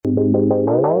Well,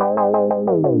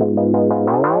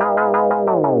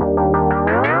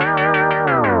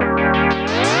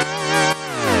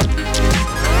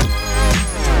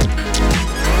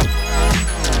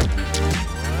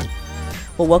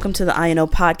 welcome to the INO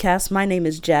podcast. My name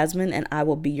is Jazmyne, and I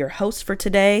will be your host for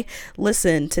today.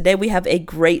 Listen, today we have a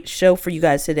great show for you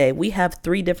guys today. We have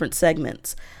 3 different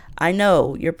segments. I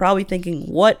know you're probably thinking,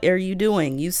 what are you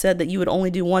doing? You said that you would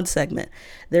only do 1 segment.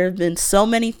 There have been so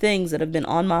many things that have been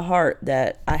on my heart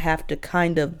that I have to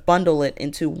kind of bundle it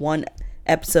into 1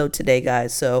 episode today,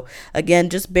 guys. So again,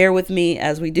 just bear with me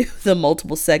as we do the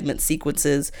multiple segment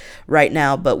sequences right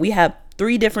now. But we have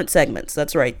 3 different segments.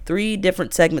 That's right. 3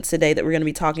 different segments today that we're going to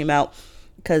be talking about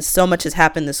because so much has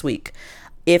happened this week.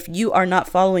 If you are not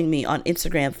following me on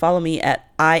Instagram, follow me at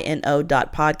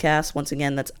ino.podcast. Once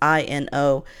again, that's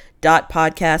ino.podcast.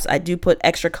 I do put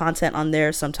extra content on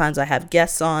there. Sometimes I have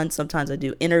guests on. Sometimes I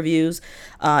do interviews.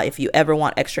 If you ever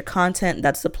want extra content,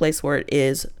 that's the place where it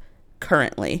is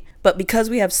currently. But because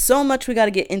we have so much we got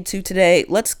to get into today,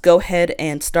 let's go ahead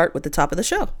and start with the top of the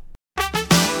show.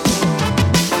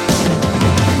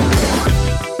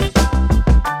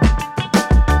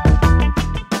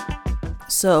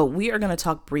 So we are going to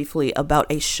talk briefly about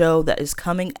a show that is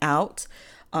coming out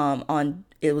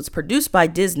it was produced by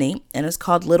Disney and it's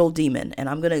called Little Demon. And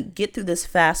I'm going to get through this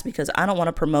fast because I don't want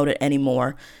to promote it any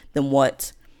more than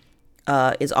what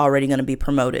is already going to be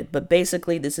promoted. But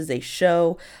basically, this is a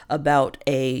show about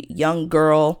a young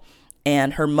girl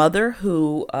and her mother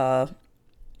who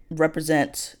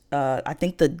represent, I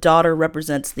think the daughter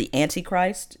represents the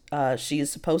Antichrist. She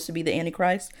is supposed to be the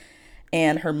Antichrist.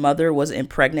 And her mother was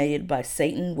impregnated by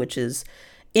Satan, which is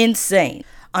insane.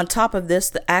 On top of this,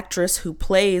 the actress who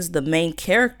plays the main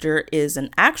character is an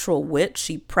actual witch.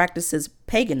 She practices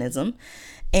paganism,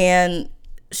 and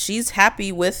she's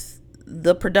happy with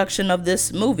the production of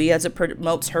this movie as it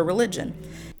promotes her religion.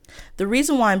 The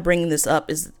reason why I'm bringing this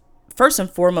up is, first and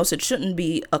foremost, it shouldn't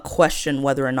be a question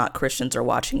whether or not Christians are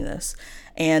watching this.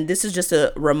 And this is just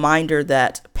a reminder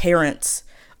that parents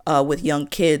with young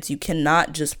kids, you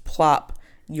cannot just plop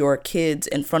your kids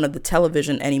in front of the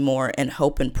television anymore and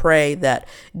hope and pray that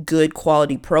good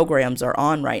quality programs are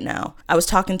on right now. I was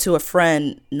talking to a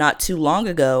friend not too long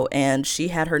ago, and she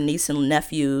had her niece and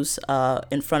nephews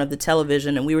in front of the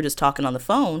television, and we were just talking on the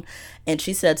phone, and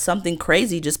she said something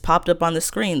crazy just popped up on the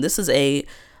screen. This is a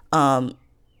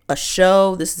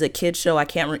show. This is a kid show. I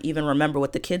can't even remember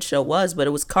what the kid show was, but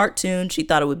it was cartoon. She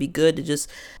thought it would be good to just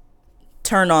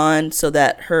turn on so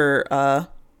that her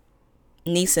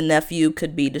niece and nephew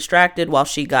could be distracted while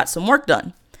she got some work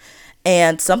done.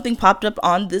 And something popped up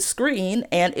on this screen,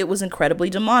 and it was incredibly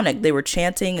demonic. They were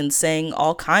chanting and saying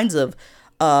all kinds of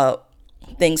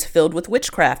things filled with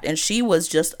witchcraft, and she was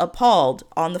just appalled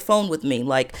on the phone with me,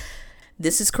 like,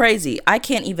 this is crazy. I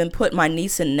can't even put my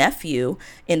niece and nephew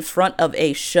in front of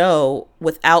a show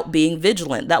without being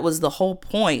vigilant. That was the whole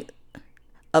point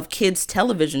of kids'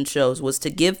 television shows, was to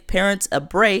give parents a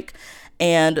break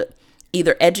and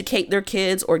either educate their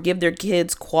kids or give their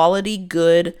kids quality,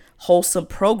 good, wholesome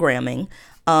programming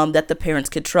that the parents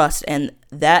could trust. And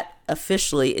that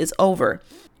officially is over.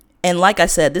 And like I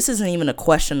said, this isn't even a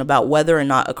question about whether or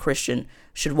not a Christian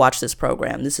should watch this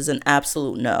program. This is an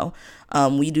absolute no.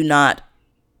 We do not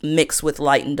mix with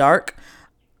light and dark.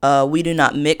 We do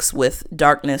not mix with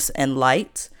darkness and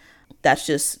light. That's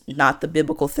just not the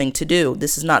biblical thing to do.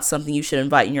 This is not something you should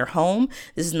invite in your home.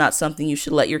 This is not something you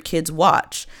should let your kids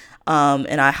watch.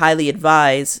 And I highly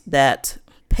advise that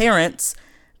parents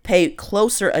pay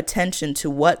closer attention to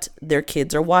what their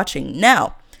kids are watching.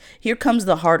 Now, here comes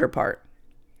the harder part.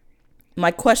 My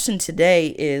question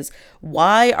today is,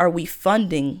 why are we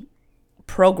funding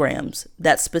programs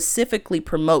that specifically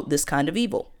promote this kind of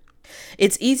evil?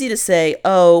 It's easy to say,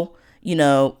 oh,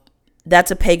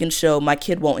 that's a pagan show. My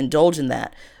kid won't indulge in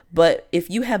that. But if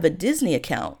you have a Disney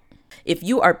account, if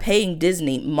you are paying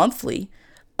Disney monthly,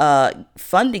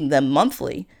 funding them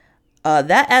monthly,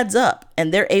 that adds up,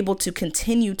 and they're able to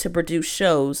continue to produce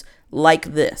shows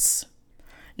like this.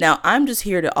 Now, I'm just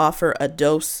here to offer a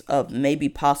dose of maybe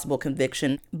possible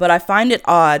conviction, but I find it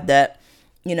odd that,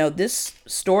 this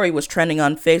story was trending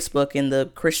on Facebook in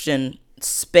the Christian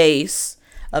space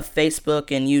of Facebook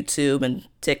and YouTube and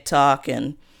TikTok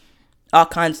and all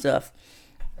kinds of stuff.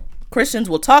 Christians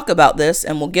will talk about this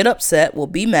and will get upset, will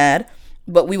be mad,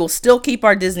 but we will still keep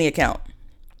our Disney account.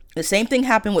 The same thing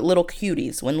happened with Little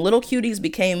Cuties. When Little Cuties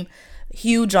became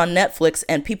huge on Netflix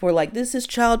and people were like, this is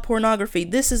child pornography,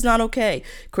 this is not okay,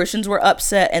 Christians were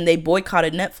upset and they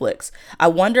boycotted Netflix. I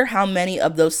wonder how many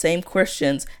of those same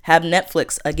Christians have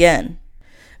Netflix again.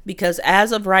 Because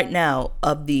as of right now,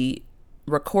 of the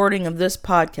recording of this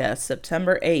podcast,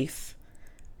 September 8th,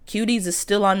 Cuties is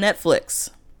still on Netflix.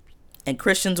 And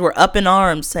Christians were up in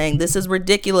arms saying this is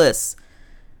ridiculous.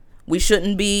 We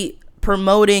shouldn't be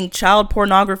promoting child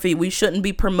pornography. We shouldn't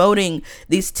be promoting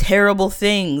these terrible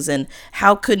things. And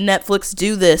how could Netflix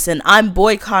do this? And I'm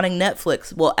boycotting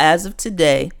Netflix. Well, as of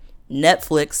today,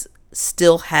 Netflix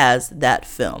still has that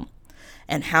film.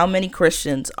 And how many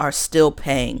Christians are still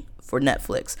paying for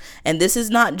Netflix? And this is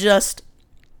not just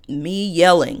me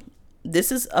yelling.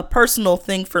 This is a personal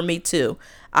thing for me too.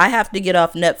 I have to get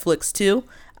off Netflix too.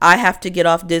 I have to get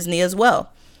off Disney as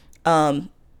well.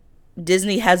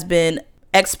 Disney has been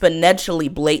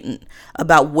exponentially blatant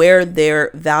about where their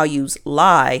values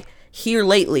lie here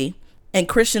lately, and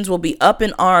Christians will be up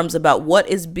in arms about what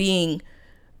is being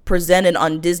presented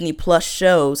on Disney Plus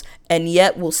shows, and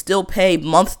yet will still pay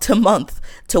month to month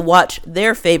to watch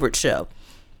their favorite show.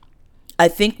 I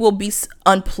think we'll be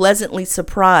unpleasantly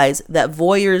surprised that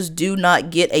voyeurs do not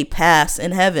get a pass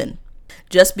in heaven.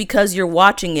 Just because you're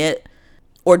watching it,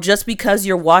 or just because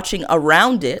you're watching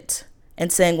around it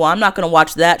and saying, well, I'm not going to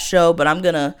watch that show, but I'm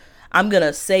going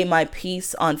to say my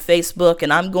piece on Facebook,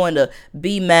 and I'm going to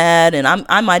be mad, and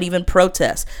I might even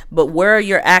protest. But where are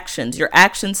your actions? Your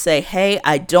actions say, hey,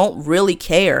 I don't really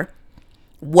care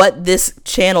what this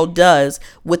channel does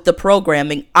with the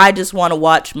programming. I just want to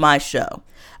watch my show.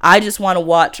 I just want to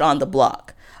watch On the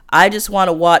Block. I just want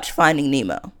to watch Finding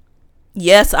Nemo.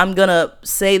 Yes, I'm going to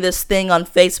say this thing on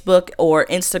Facebook or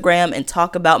Instagram and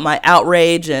talk about my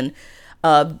outrage and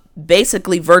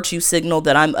basically virtue signal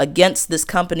that I'm against this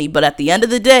company. But at the end of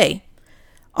the day,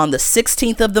 on the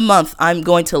 16th of the month, I'm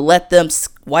going to let them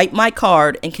swipe my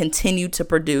card and continue to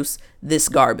produce this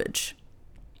garbage.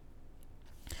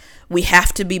 We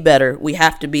have to be better. We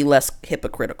have to be less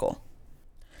hypocritical.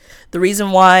 The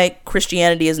reason why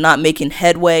Christianity is not making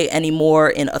headway anymore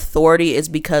in authority is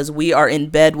because we are in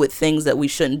bed with things that we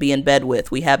shouldn't be in bed with.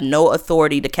 We have no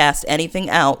authority to cast anything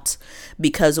out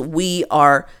because we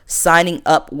are signing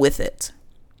up with it.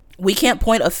 We can't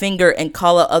point a finger and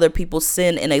call out other people's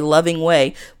sin in a loving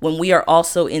way when we are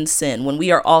also in sin. When we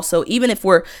are also, even if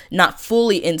we're not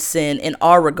fully in sin in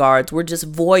our regards, we're just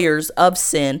voyeurs of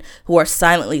sin who are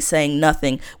silently saying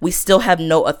nothing. We still have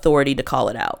no authority to call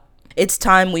it out. It's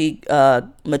time we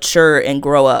mature and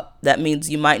grow up. That means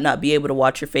you might not be able to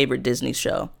watch your favorite Disney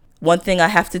show. One thing I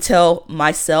have to tell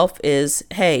myself is,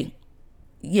 hey,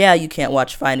 yeah, you can't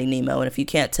watch Finding Nemo. And if you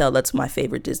can't tell, that's my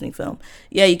favorite Disney film.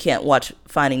 Yeah, you can't watch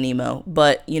Finding Nemo.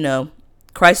 But, you know,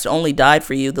 Christ only died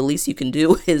for you. The least you can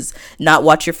do is not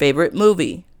watch your favorite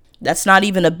movie. That's not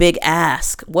even a big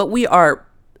ask. What we are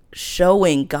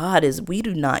showing God is we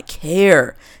do not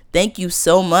care. Thank you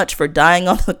so much for dying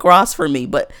on the cross for me.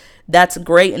 But that's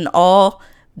great and all.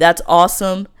 That's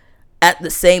awesome. At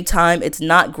the same time, it's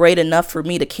not great enough for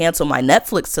me to cancel my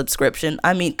Netflix subscription.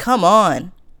 I mean, come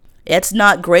on. It's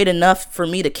not great enough for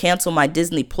me to cancel my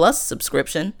Disney Plus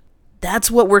subscription. That's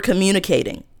what we're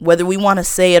communicating, whether we want to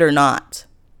say it or not.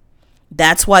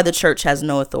 That's why the church has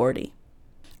no authority.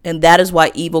 And that is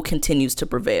why evil continues to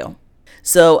prevail.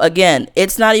 So again,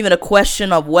 it's not even a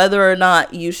question of whether or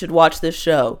not you should watch this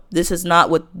show. This is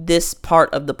not what this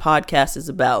part of the podcast is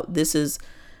about. This is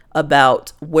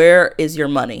about where is your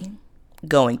money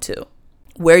going to?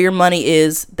 Where your money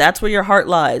is, that's where your heart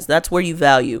lies. That's where you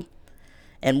value.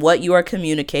 And what you are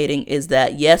communicating is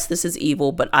that, yes, this is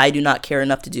evil, but I do not care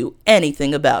enough to do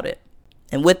anything about it.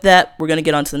 And with that, we're going to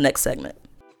get on to the next segment.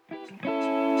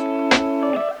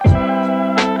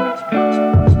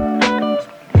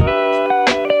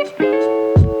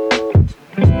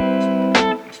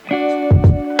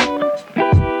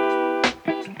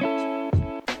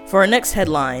 For our next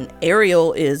headline,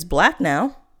 Ariel is black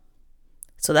now.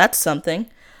 So that's something.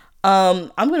 I'm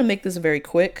going to make this very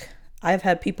quick. I've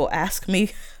had people ask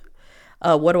me,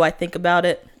 what do I think about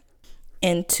it?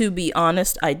 And to be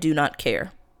honest, I do not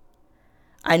care.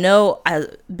 I know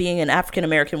as being an African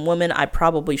American woman, I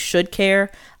probably should care.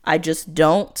 I just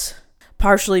don't.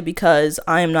 Partially because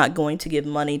I am not going to give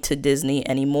money to Disney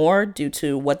anymore due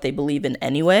to what they believe in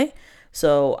anyway.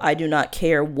 So I do not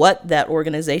care what that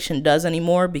organization does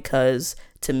anymore because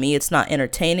to me, it's not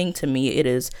entertaining. To me, it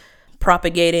is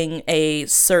propagating a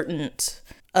certain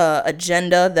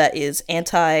agenda that is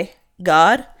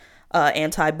anti-God,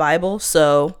 anti-Bible.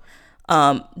 So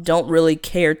don't really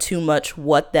care too much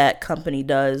what that company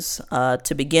does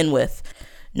to begin with.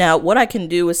 Now, what I can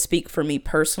do is speak for me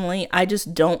personally. I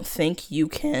just don't think you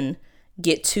can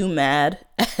get too mad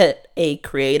at a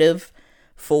creative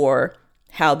for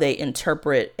how they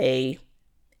interpret a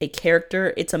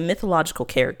character. It's a mythological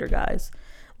character, guys.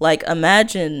 Like,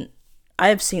 imagine, I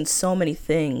have seen so many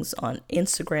things on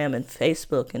Instagram and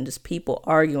Facebook and just people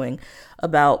arguing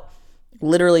about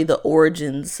literally the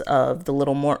origins of the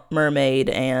Little Mermaid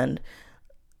and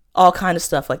all kind of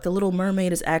stuff. Like, the Little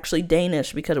Mermaid is actually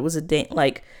Danish because it was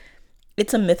like,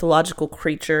 it's a mythological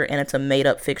creature and it's a made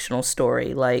up fictional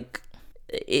story. Like,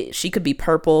 she could be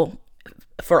purple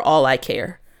for all I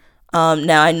care.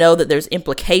 Now I know that there's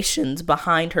implications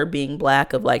behind her being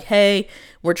black of like, hey,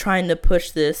 we're trying to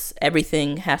push this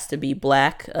everything has to be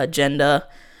black agenda.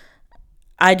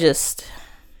 I just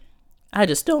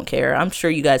don't care. I'm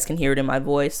sure you guys can hear it in my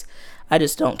voice. I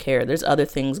just don't care. There's other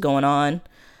things going on.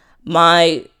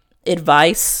 My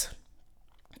advice,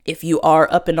 if you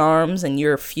are up in arms and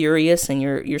you're furious and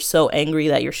you're so angry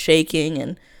that you're shaking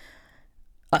and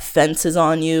offense is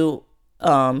on you,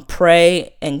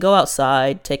 pray and go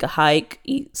outside, take a hike,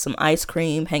 eat some ice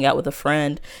cream, hang out with a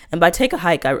friend. And by take a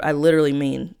hike, I literally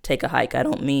mean take a hike. I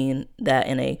don't mean that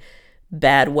in a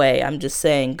bad way. I'm just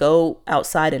saying go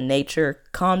outside in nature,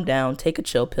 calm down, take a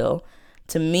chill pill.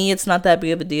 To me, it's not that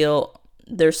big of a deal.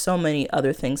 There's so many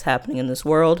other things happening in this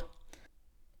world,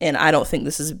 and I don't think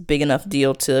this is a big enough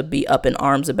deal to be up in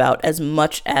arms about as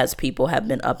much as people have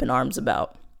been up in arms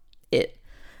about it.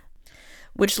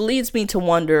 Which leads me to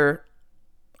wonder,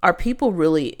 are people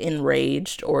really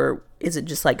enraged, or is it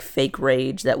just like fake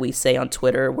rage that we say on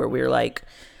Twitter where we're like,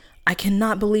 I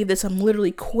cannot believe this, I'm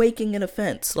literally quaking in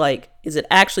offense? Like, is it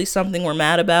actually something we're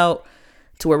mad about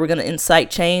to where we're going to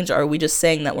incite change, or are we just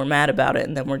saying that we're mad about it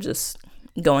and then we're just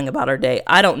going about our day?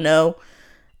 I don't know.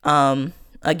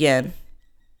 Again,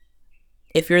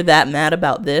 if you're that mad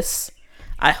about this,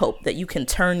 I hope that you can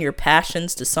turn your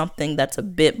passions to something that's a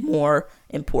bit more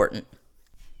important.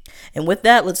 And with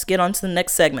that, let's get on to the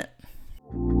next segment.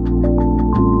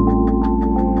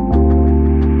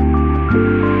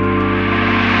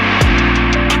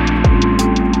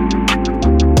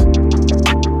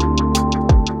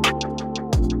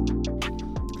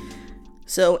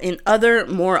 So in other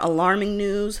more alarming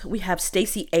news, we have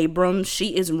Stacey Abrams.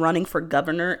 She is running for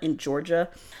governor in Georgia.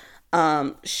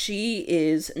 She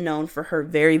is known for her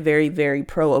very, very, very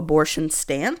pro-abortion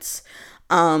stance.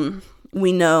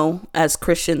 We know as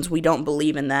Christians, we don't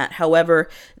believe in that. However,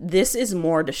 this is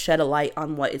more to shed a light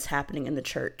on what is happening in the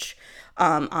church.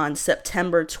 On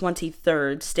September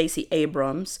 23rd, Stacey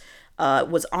Abrams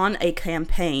was on a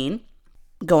campaign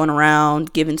going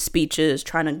around giving speeches,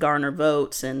 trying to garner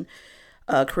votes and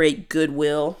create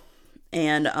goodwill.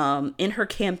 And in her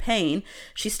campaign,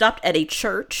 she stopped at a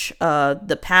church.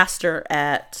 The pastor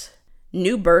at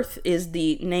New Birth is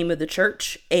the name of the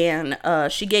church, and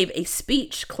she gave a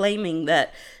speech claiming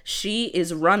that she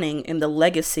is running in the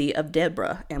legacy of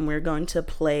Deborah, and we're going to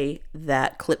play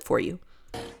that clip for you.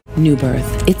 New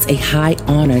Birth, it's a high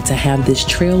honor to have this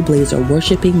trailblazer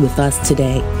worshiping with us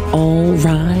today. All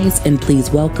rise and please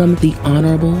welcome the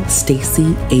Honorable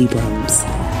Stacey Abrams.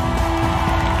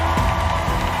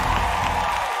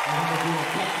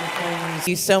 Thank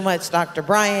you so much, Dr.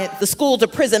 Bryant. The school to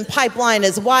prison pipeline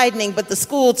is widening, but the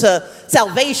school to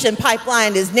salvation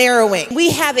pipeline is narrowing.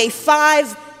 We have a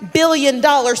 $5 billion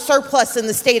surplus in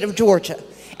the state of Georgia.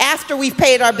 After we've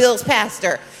paid our bills,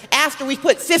 Pastor, after we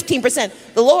put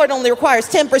 15%, the Lord only requires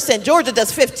 10%, Georgia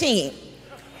does 15%.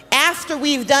 After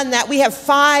we've done that, we have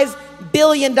 $5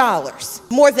 billion.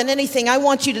 More than anything, I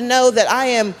want you to know that I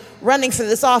am running for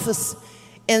this office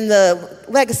in the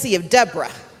legacy of Deborah.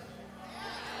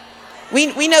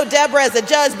 We know Deborah as a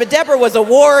judge, but Deborah was a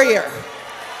warrior.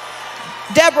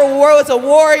 Deborah was a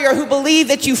warrior who believed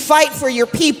that you fight for your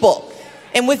people.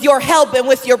 And with your help and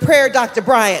with your prayer, Dr.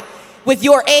 Bryant, with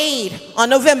your aid on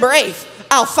November 8th,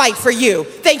 I'll fight for you.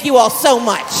 Thank you all so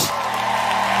much.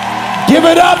 Give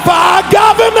it up for our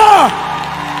governor.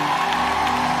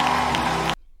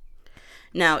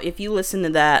 Now, if you listen to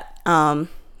that, I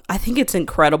think it's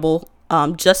incredible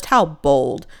just how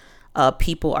bold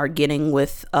people are getting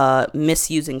with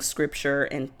misusing scripture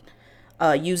and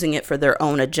using it for their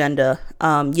own agenda.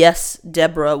 Yes,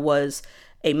 Deborah was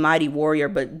a mighty warrior,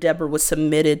 but Deborah was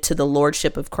submitted to the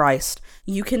lordship of Christ.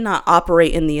 You cannot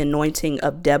operate in the anointing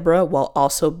of Deborah while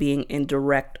also being in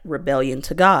direct rebellion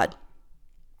to God.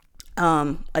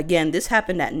 Again, this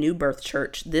happened at New Birth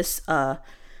Church. This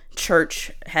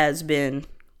church has been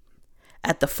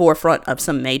at the forefront of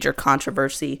some major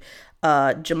controversy.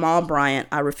 Jamal Bryant,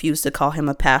 I refuse to call him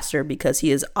a pastor because he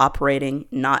is operating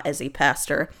not as a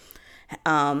pastor,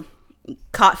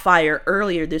 caught fire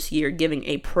earlier this year giving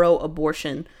a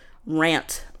pro-abortion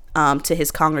rant to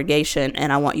his congregation,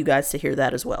 and I want you guys to hear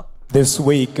that as well. This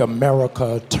week,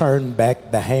 America turned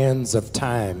back the hands of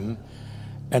time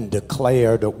and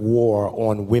declared war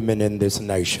on women in this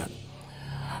nation.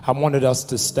 I wanted us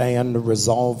to stand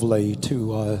resolutely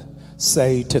to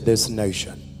say to this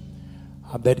nation,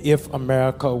 that if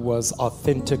America was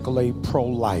authentically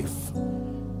pro-life,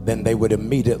 then they would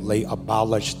immediately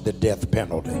abolish the death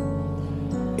penalty.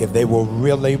 If they were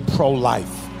really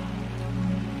pro-life,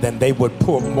 then they would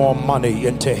put more money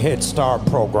into Head Start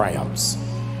programs.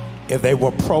 If they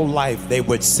were pro-life, they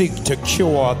would seek to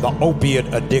cure the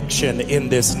opiate addiction in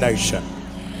this nation.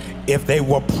 If they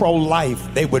were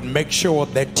pro-life, they would make sure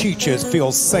that teachers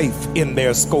feel safe in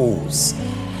their schools.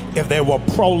 If they were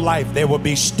pro-life, there would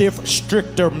be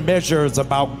stricter measures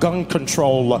about gun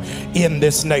control in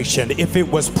this nation. If it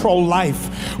was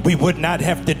pro-life, we would not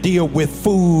have to deal with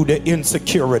food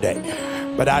insecurity.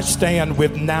 But I stand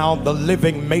with now the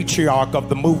living matriarch of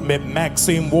the movement,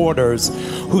 Maxine Waters,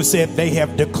 who said they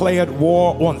have declared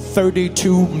war on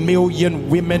 32 million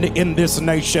women in this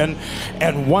nation.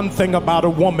 And one thing about a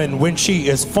woman, when she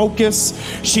is focused,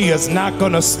 she is not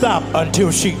going to stop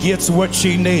until she gets what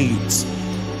she needs.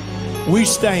 We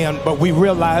stand, but we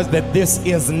realize that this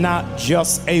is not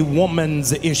just a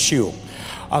woman's issue.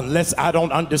 Unless I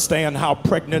don't understand how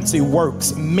pregnancy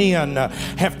works, men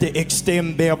have to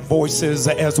extend their voices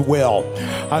as well.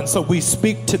 And so we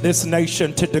speak to this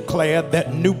nation to declare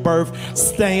that New Birth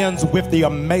stands with the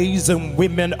amazing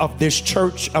women of this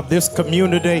church, of this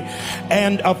community,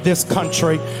 and of this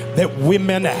country, that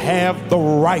women have the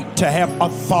right to have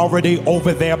authority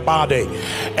over their body.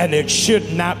 And it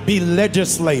should not be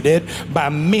legislated by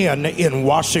men in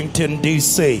Washington,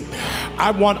 D.C.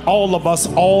 I want all of us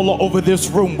all over this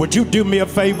room, would you do me a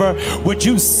favor? Would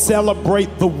you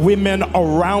celebrate the women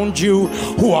around you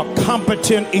who are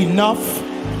competent enough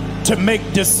to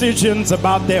make decisions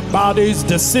about their bodies,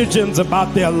 decisions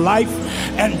about their life,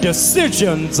 and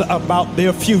decisions about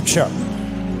their future?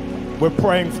 We're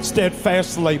praying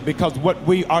steadfastly because what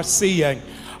we are seeing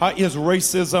is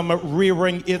racism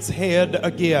rearing its head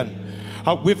again.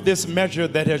 With this measure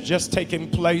that has just taken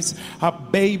place,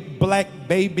 black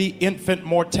baby infant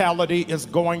mortality is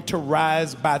going to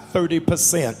rise by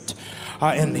 30%.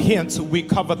 And hence we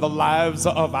cover the lives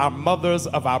of our mothers,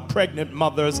 of our pregnant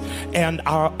mothers, and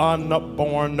our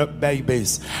unborn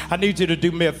babies. I need you to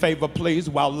do me a favor, please.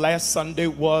 While last Sunday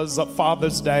was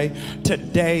Father's Day,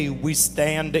 today we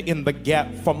stand in the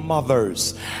gap for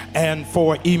mothers and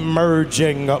for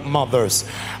emerging mothers.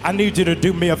 I need you to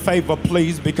do me a favor,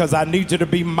 please, because I need you to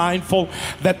be mindful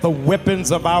that the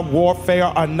weapons of our warfare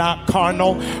are not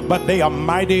carnal, but they are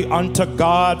mighty unto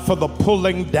God for the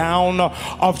pulling down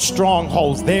of strongholds.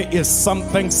 There is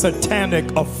something satanic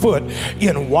afoot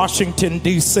in Washington,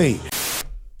 D.C.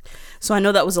 So I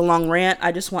know that was a long rant.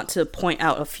 I just want to point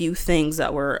out a few things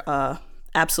that were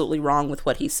absolutely wrong with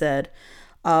what he said.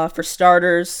 For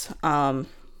starters,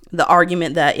 the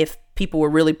argument that if people were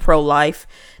really pro-life,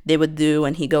 they would do,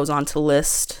 and he goes on to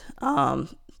list a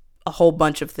whole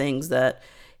bunch of things that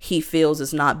he feels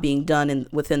is not being done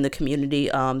within the community.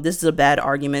 This is a bad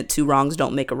argument. Two wrongs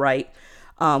don't make a right.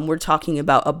 We're talking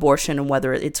about abortion and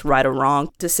whether it's right or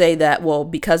wrong. To say that, well,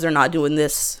 because they're not doing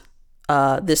this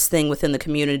thing within the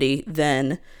community,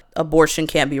 then abortion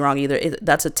can't be wrong either.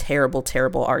 That's a terrible,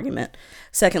 terrible argument.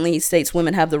 Secondly, he states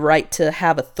women have the right to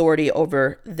have authority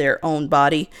over their own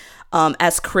body.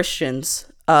 As Christians,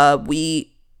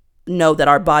 we know that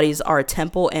our bodies are a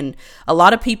temple, and a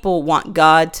lot of people want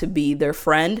God to be their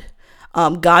friend.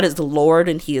 God is the Lord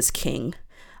and he is King.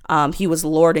 He was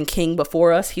Lord and King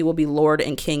before us. He will be Lord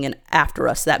and King and after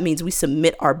us. That means we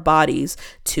submit our bodies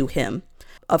to him.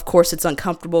 Of course, it's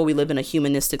uncomfortable. We live in a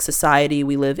humanistic society.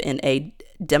 We live in a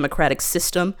democratic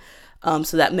system.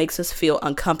 So that makes us feel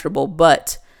uncomfortable.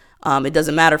 But it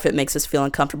doesn't matter if it makes us feel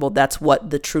uncomfortable. That's what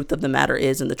the truth of the matter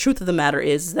is. And the truth of the matter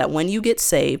is that when you get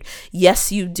saved,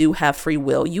 yes, you do have free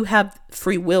will. You have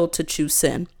free will to choose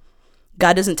sin.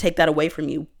 God doesn't take that away from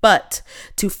you, but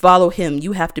to follow him,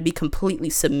 you have to be completely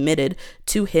submitted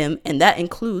to him, and that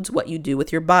includes what you do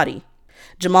with your body.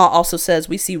 Jamal also says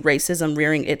we see racism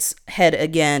rearing its head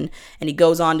again, and he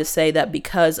goes on to say that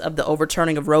because of the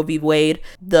overturning of Roe v. Wade,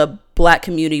 the black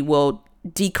community will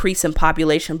decrease in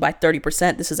population by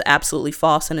 30%. This is absolutely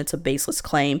false, and it's a baseless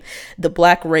claim. The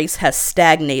black race has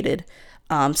stagnated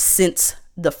since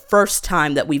the first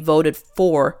time that we voted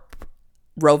for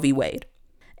Roe v. Wade.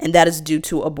 And that is due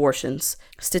to abortions.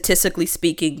 Statistically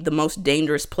speaking, the most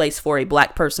dangerous place for a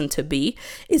black person to be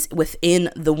is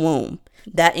within the womb.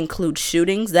 That includes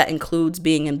shootings. That includes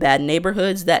being in bad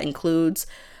neighborhoods. That includes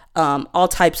all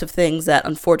types of things that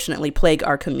unfortunately plague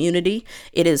our community.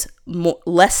 It is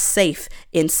less safe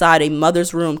inside a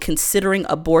mother's room considering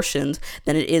abortions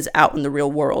than it is out in the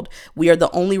real world. We are the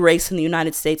only race in the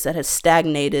United States that has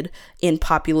stagnated in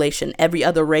population. Every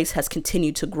other race has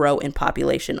continued to grow in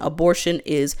population. Abortion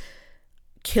is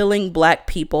killing black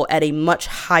people at a much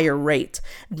higher rate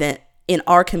than in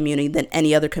our community than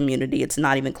any other community. It's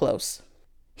not even close.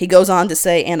 He goes on to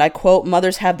say, and I quote,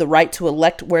 "Mothers have the right to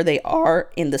elect where they are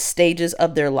in the stages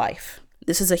of their life."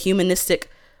 This is a humanistic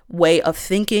way of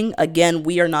thinking. Again,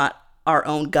 we are not our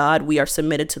own God. We are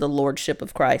submitted to the lordship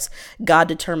of Christ. God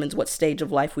determines what stage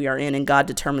of life we are in, and God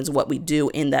determines what we do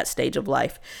in that stage of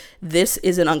life. This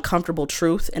is an uncomfortable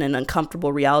truth and an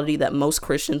uncomfortable reality that most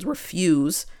Christians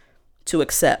refuse to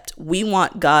accept. We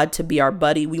want God to be our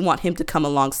buddy. We want him to come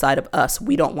alongside of us.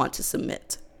 We don't want to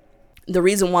submit. The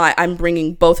reason why I'm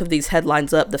bringing both of these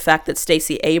headlines up, the fact that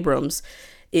Stacey Abrams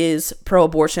is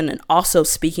pro-abortion and also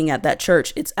speaking at that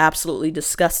church, it's absolutely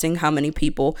disgusting how many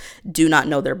people do not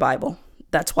know their Bible.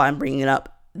 That's why I'm bringing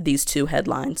up these two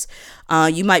headlines.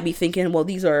 You might be thinking, well,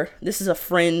 this is a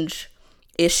fringe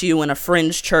issue in a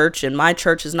fringe church, and my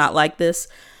church is not like this.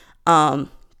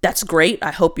 That's great.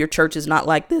 I hope your church is not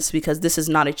like this, because this is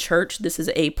not a church. This is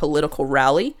a political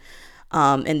rally.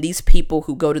 And these people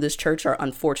who go to this church are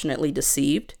unfortunately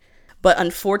deceived. But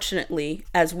unfortunately,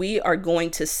 as we are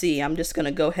going to see, I'm just going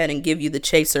to go ahead and give you the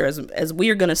chaser, as we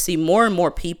are going to see more and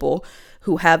more people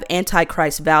who have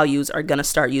antichrist values are going to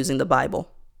start using the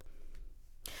Bible.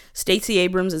 Stacey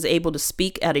Abrams is able to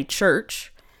speak at a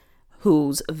church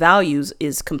whose values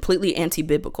is completely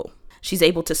anti-biblical. She's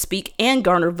able to speak and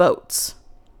garner votes.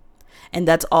 And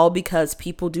that's all because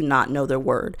people do not know their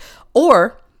word.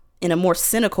 Or, in a more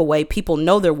cynical way, people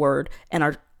know their word and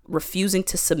are refusing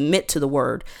to submit to the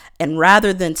word. And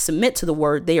rather than submit to the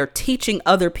word, they are teaching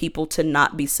other people to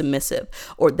not be submissive,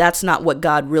 or that's not what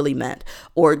God really meant,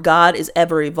 or God is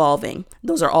ever evolving.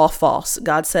 Those are all false.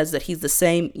 God says that he's the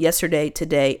same yesterday,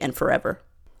 today, and forever.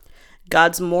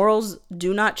 God's morals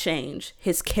do not change.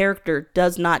 His character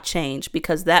does not change,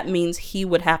 because that means he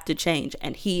would have to change,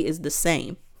 and he is the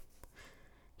same.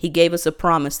 He gave us a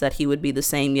promise that he would be the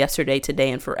same yesterday,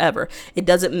 today, and forever. It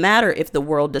doesn't matter if the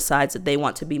world decides that they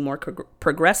want to be more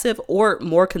progressive or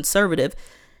more conservative.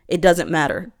 It doesn't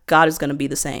matter. God is going to be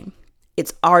the same.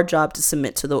 It's our job to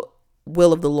submit to the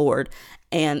will of the Lord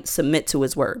and submit to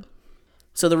his word.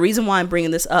 So the reason why I'm bringing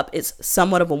this up is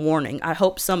somewhat of a warning. I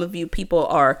hope some of you people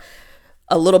are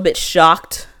a little bit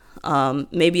shocked,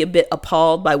 maybe a bit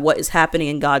appalled by what is happening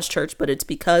in God's church, but it's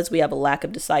because we have a lack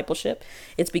of discipleship.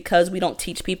 It's because we don't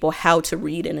teach people how to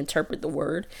read and interpret the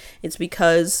word. It's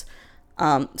because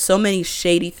so many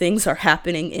shady things are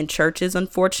happening in churches,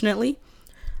 unfortunately.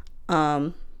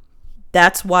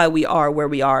 That's why we are where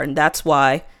we are, and that's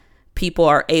why people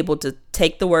are able to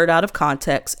take the word out of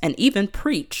context and even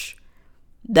preach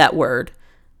that word,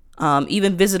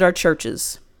 even visit our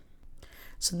churches.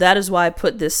 So that is why I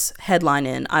put this headline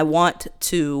in. I want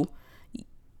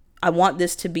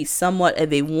this to be somewhat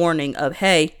of a warning of,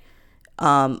 hey,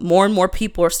 more and more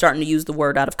people are starting to use the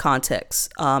word out of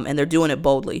context, and they're doing it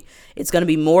boldly. It's going to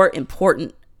be more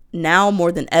important now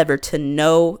more than ever to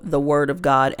know the word of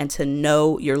God and to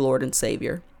know your Lord and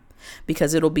Savior,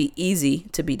 because it'll be easy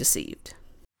to be deceived.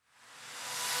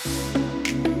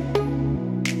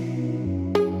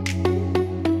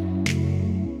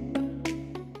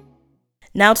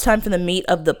 Now it's time for the meat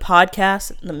of the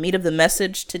podcast. The meat of the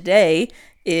message today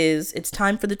is it's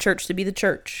time for the church to be the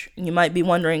church. You might be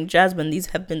wondering, Jazmyne, these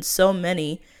have been so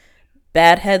many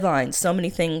bad headlines, so many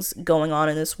things going on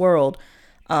in this world.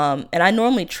 And I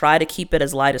normally try to keep it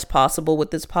as light as possible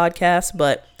with this podcast,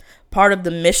 but part of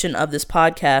the mission of this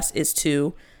podcast is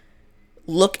to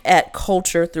look at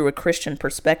culture through a Christian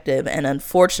perspective. And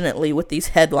unfortunately, with these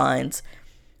headlines,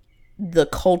 the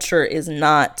culture is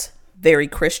not very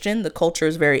Christian. The culture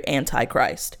is very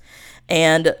anti-Christ.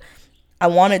 And I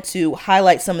wanted to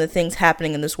highlight some of the things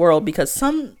happening in this world because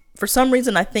for some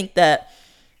reason, I think that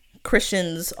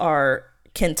Christians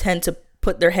can tend to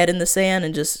put their head in the sand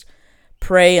and just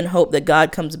pray and hope that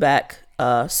God comes back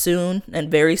soon and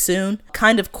very soon.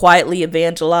 Kind of quietly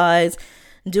evangelize,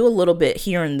 do a little bit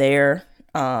here and there,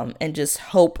 and just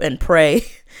hope and pray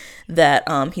that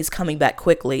he's coming back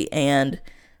quickly. And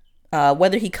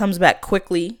whether he comes back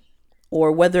quickly or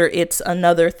whether it's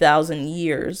another 1,000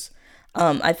 years,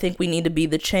 I think we need to be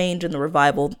the change and the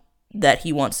revival that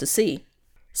he wants to see.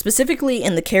 Specifically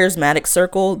in the charismatic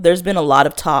circle, there's been a lot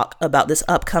of talk about this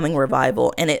upcoming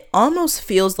revival, and it almost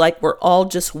feels like we're all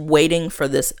just waiting for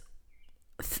this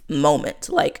moment,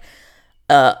 like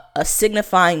a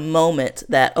signifying moment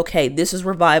that, okay, this is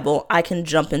revival, I can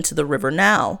jump into the river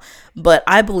now. But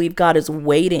I believe God is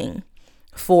waiting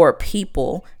for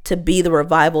people to be the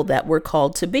revival that we're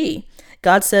called to be.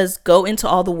 God says, go into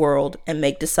all the world and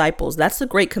make disciples. That's the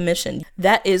Great Commission.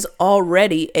 That is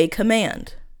already a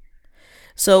command.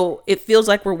 So it feels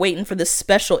like we're waiting for this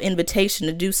special invitation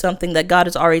to do something that God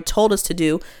has already told us to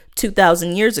do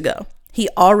 2,000 years ago. He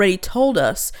already told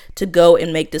us to go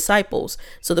and make disciples.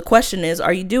 So the question is,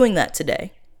 are you doing that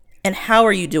today? And how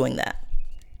are you doing that?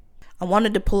 I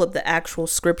wanted to pull up the actual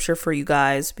scripture for you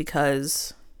guys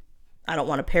because I don't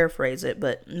want to paraphrase it,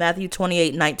 but Matthew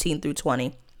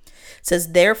 28:19-20 says,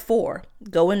 "Therefore,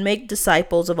 go and make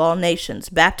disciples of all nations,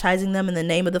 baptizing them in the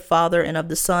name of the Father and of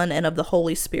the Son and of the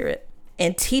Holy Spirit,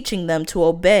 and teaching them to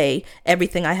obey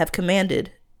everything I have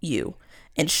commanded you.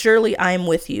 And surely I am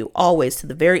with you always to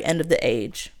the very end of the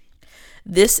age."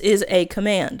 This is a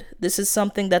command. This is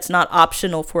something that's not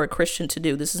optional for a Christian to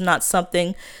do. This is not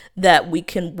something that we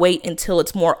can wait until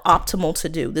it's more optimal to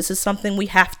do. This is something we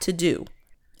have to do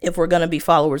if we're going to be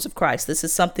followers of Christ. This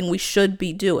is something we should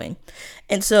be doing.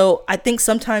 And so I think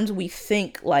sometimes we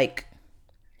think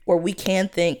we can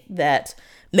think that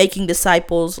making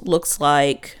disciples looks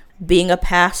like being a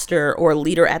pastor or a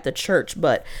leader at the church,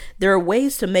 but there are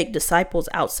ways to make disciples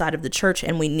outside of the church,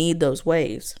 and we need those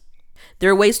ways.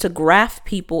 There are ways to graft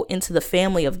people into the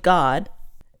family of God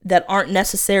that aren't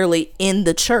necessarily in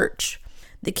the church.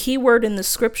 The key word in the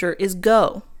scripture is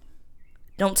go.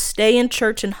 Don't stay in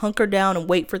church and hunker down and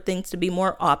wait for things to be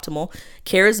more optimal.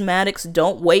 Charismatics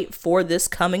don't wait for this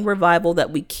coming revival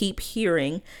that we keep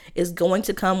hearing is going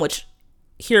to come, which,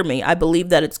 hear me, I believe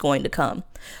that it's going to come.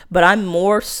 But I'm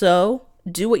more so,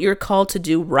 do what you're called to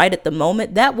do right at the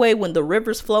moment. That way, when the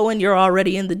river's flowing, you're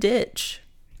already in the ditch.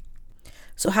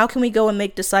 So how can we go and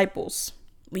make disciples?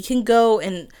 We can go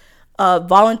and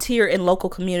volunteer in local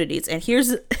communities. And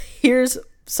here's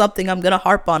something I'm going to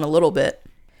harp on a little bit.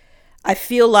 I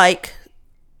feel like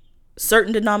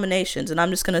certain denominations, and I'm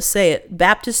just going to say it,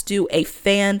 Baptists do a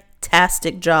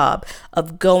fantastic job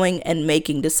of going and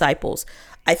making disciples.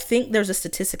 I think there's a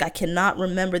statistic, I cannot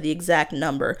remember the exact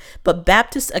number, but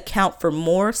Baptists account for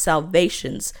more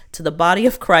salvations to the body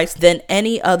of Christ than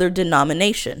any other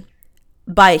denomination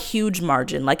by a huge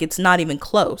margin. Like, it's not even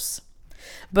close.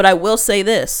 But I will say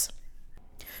this.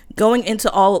 Going into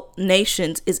all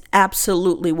nations is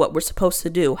absolutely what we're supposed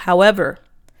to do. However,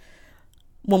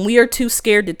 when we are too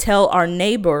scared to tell our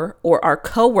neighbor or our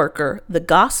coworker the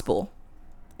gospel,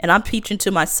 and I'm preaching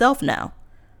to myself now,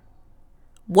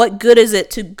 what good is it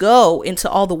to go into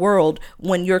all the world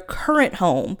when your current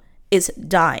home is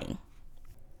dying?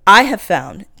 I have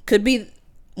found, could be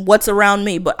what's around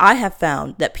me, but I have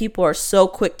found that people are so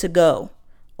quick to go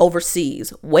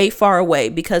overseas, way far away,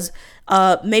 because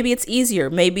maybe it's easier.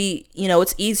 Maybe,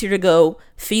 it's easier to go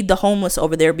feed the homeless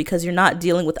over there because you're not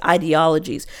dealing with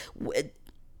ideologies.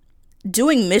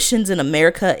 Doing missions in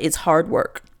America is hard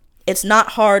work. It's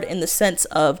not hard in the sense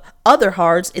of other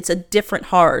hards. It's a different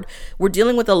hard. We're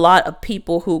dealing with a lot of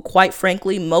people who, quite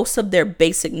frankly, most of their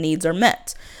basic needs are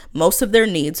met. Most of their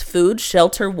needs, food,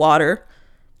 shelter, water,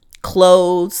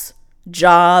 clothes,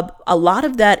 job, a lot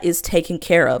of that is taken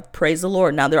care of. Praise the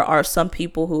Lord. Now, there are some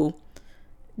people who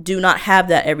do not have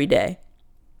that every day.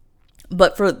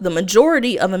 But for the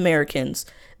majority of Americans,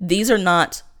 these are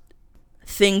not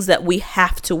things that we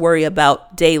have to worry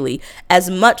about daily, as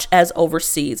much as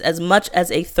overseas, as much as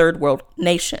a third world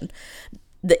nation.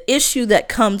 The issue that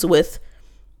comes with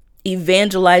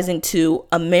evangelizing to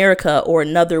America or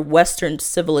another Western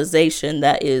civilization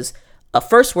that is a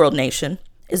first world nation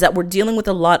is that we're dealing with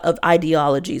a lot of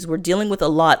ideologies. We're dealing with a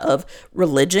lot of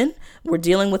religion. We're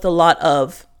dealing with a lot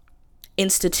of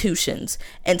institutions.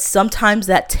 And sometimes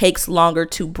that takes longer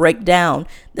to break down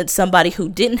than somebody who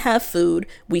didn't have food.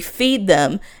 We feed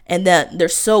them and that they're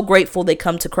so grateful they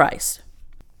come to Christ.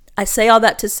 I say all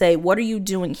that to say, what are you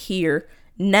doing here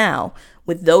now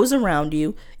with those around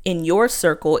you in your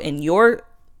circle, in your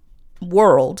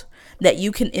world that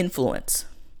you can influence?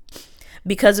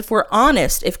 Because if we're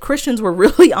honest, if Christians were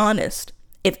really honest,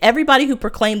 if everybody who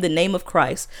proclaimed the name of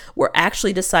Christ were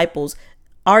actually disciples,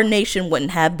 our nation wouldn't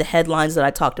have the headlines that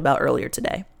I talked about earlier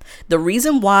today. The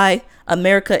reason why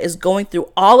America is going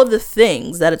through all of the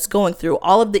things that it's going through,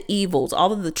 all of the evils,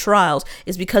 all of the trials,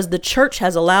 is because the church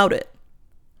has allowed it.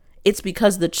 It's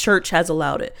because the church has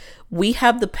allowed it. We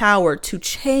have the power to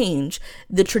change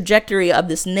the trajectory of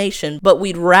this nation, but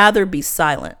we'd rather be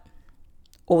silent.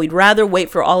 Or we'd rather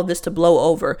wait for all of this to blow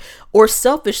over. Or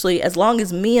selfishly, as long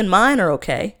as me and mine are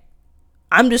okay,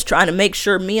 I'm just trying to make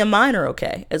sure me and mine are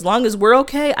okay. As long as we're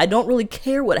okay, I don't really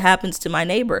care what happens to my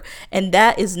neighbor. And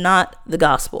that is not the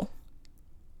gospel.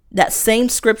 That same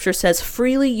scripture says,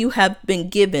 freely you have been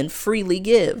given, freely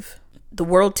give. The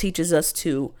world teaches us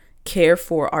to care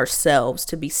for ourselves,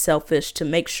 to be selfish, to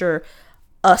make sure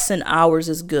us and ours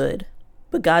is good.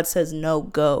 But God says, no,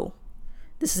 go.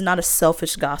 This is not a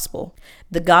selfish gospel.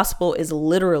 The gospel is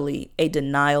literally a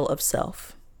denial of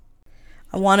self.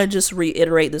 I want to just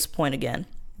reiterate this point again.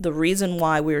 The reason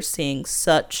why we're seeing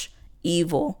such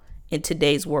evil in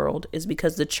today's world is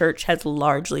because the church has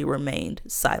largely remained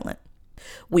silent.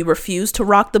 We refuse to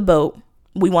rock the boat.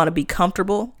 We want to be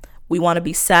comfortable. We want to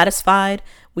be satisfied.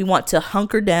 We want to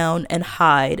hunker down and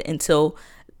hide until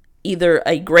either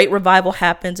a great revival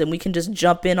happens and we can just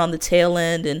jump in on the tail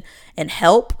end and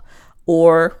help,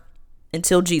 or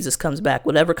until Jesus comes back.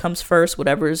 Whatever comes first,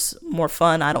 whatever's more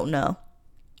fun, I don't know.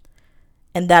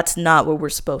 And that's not what we're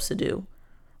supposed to do.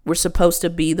 We're supposed to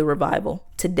be the revival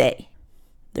today.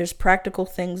 There's practical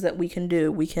things that we can do.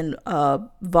 We can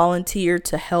volunteer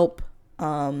to help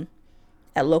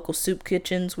at local soup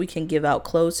kitchens. We can give out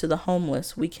clothes to the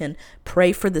homeless. We can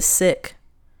pray for the sick.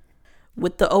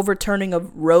 With the overturning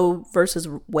of Roe versus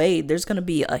Wade, there's going to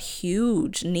be a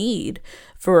huge need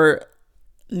for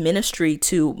ministry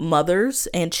to mothers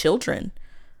and children.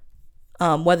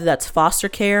 Whether that's foster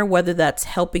care, whether that's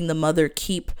helping the mother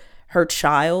keep her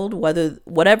child,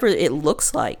 whatever it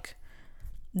looks like.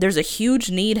 There's a huge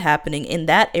need happening in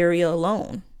that area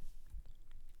alone.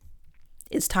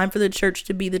 It's time for the church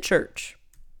to be the church,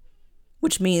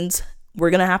 which means we're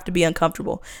going to have to be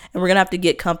uncomfortable, and we're going to have to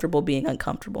get comfortable being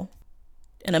uncomfortable.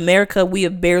 In America, we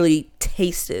have barely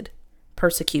tasted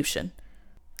persecution.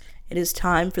 It is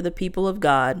time for the people of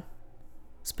God,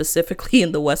 specifically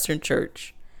in the Western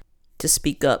church, to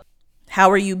speak up. How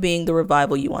are you being the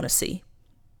revival you want to see?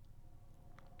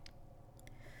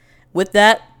 With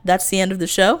that, that's the end of the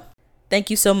show. Thank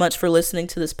you so much for listening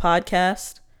to this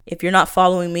podcast. If you're not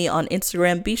following me on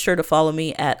Instagram, be sure to follow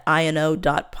me at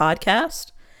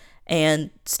ino.podcast. And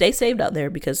stay saved out there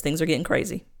because things are getting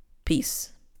crazy.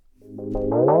 Peace.